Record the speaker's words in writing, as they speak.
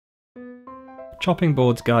Chopping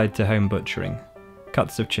Board's Guide to Home Butchering.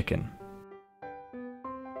 Cuts of chicken.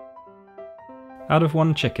 Out of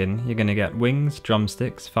one chicken, you're going to get wings,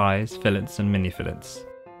 drumsticks, thighs, fillets and mini fillets.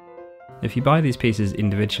 If you buy these pieces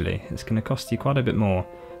individually, it's going to cost you quite a bit more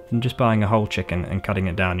than just buying a whole chicken and cutting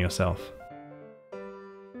it down yourself.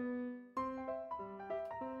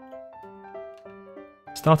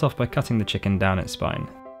 Start off by cutting the chicken down its spine.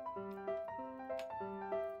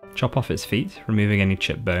 Chop off its feet, removing any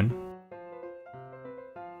chip bone.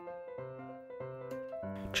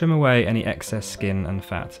 Trim away any excess skin and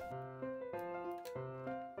fat.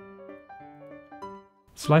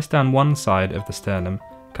 Slice down one side of the sternum,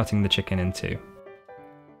 cutting the chicken in two.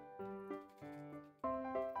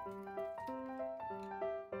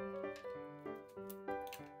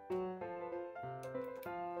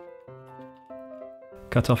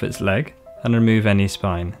 Cut off its leg and remove any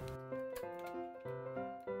spine.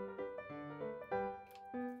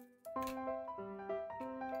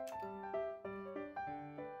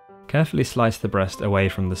 Carefully slice the breast away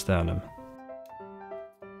from the sternum.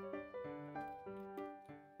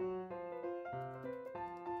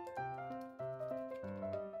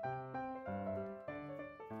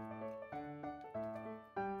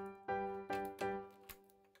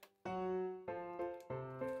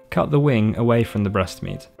 Cut the wing away from the breast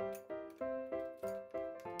meat.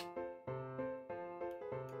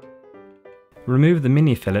 Remove the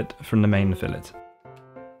mini fillet from the main fillet.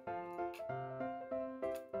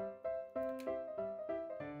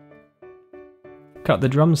 Cut the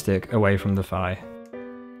drumstick away from the thigh.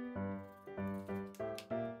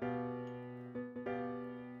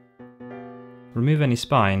 Remove any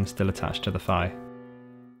spine still attached to the thigh.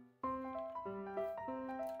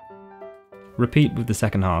 Repeat with the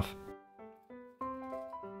second half.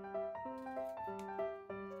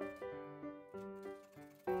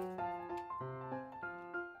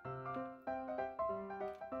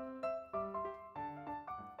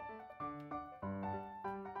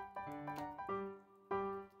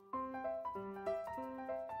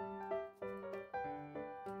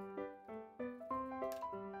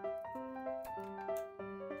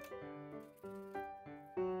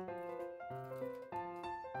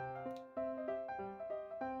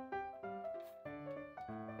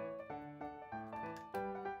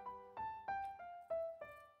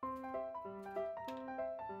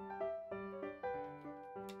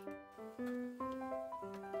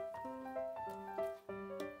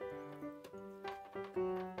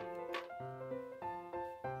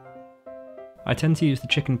 I tend to use the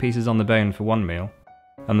chicken pieces on the bone for one meal,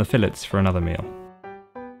 and the fillets for another meal.